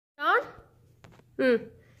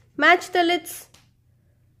Match the lids.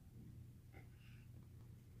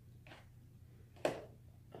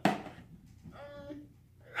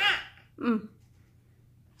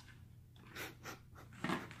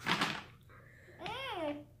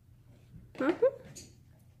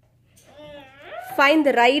 Find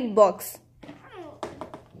the right box.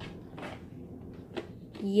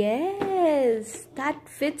 Yes, that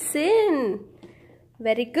fits in.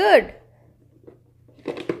 Very good.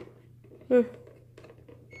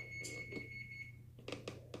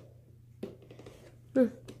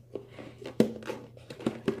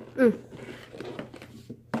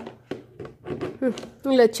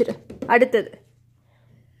 உள்ள வச்சிரு. அடுத்தது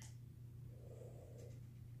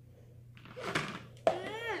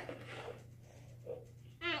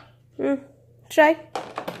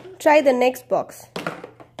try the next box.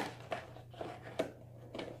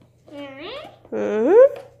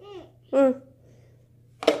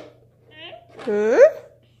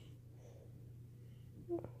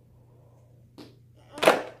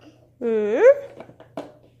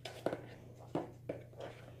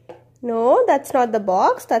 No, that's not the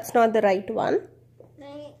box. That's not the right one.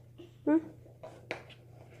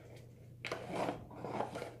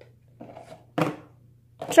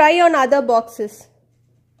 Try on other boxes.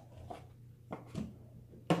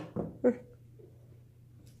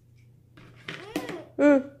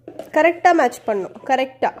 Correcta match pannu.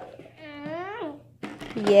 Correcta.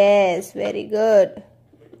 Yes, very good.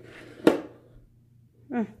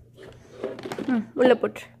 Ulla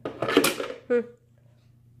put.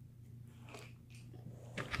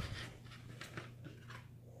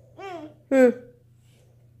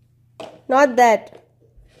 Not that.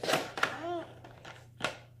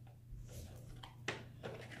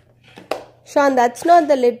 Sean, that's not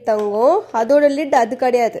the lid, Tango. Adoda lid adu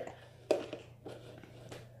kadiyadu.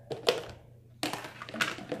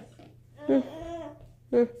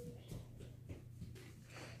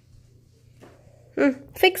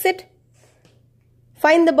 Fix it.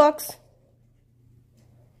 Find the box.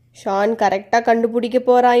 Sean, correcta கண்டுபிடிக்க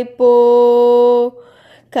போறான் இப்போ.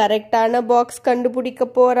 கரெக்டான box கண்டுபிடிக்க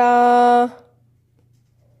போறான்.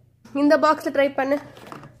 இந்த box try பண்ணு.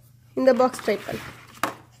 இந்த box try பண்ணு.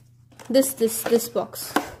 This box.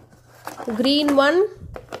 Green one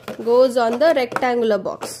goes on the rectangular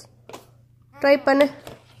box. Try pannu.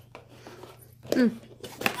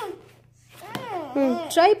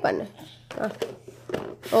 Try pannu.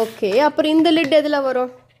 Okay, அப்புறம் இந்த lid எதுல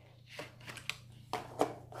வரும்?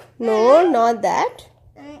 No, not that.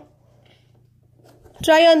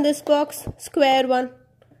 Try on this box, square one.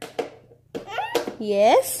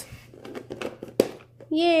 Yes.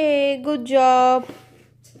 Yay, good job.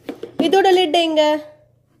 இதோட lid எங்க?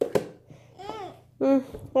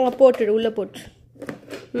 போட்டுடு, உள்ள போட்டு.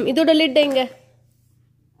 இதோட lid எங்க?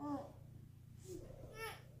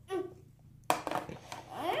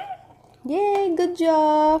 Yay, good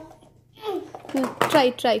job.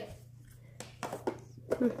 Try.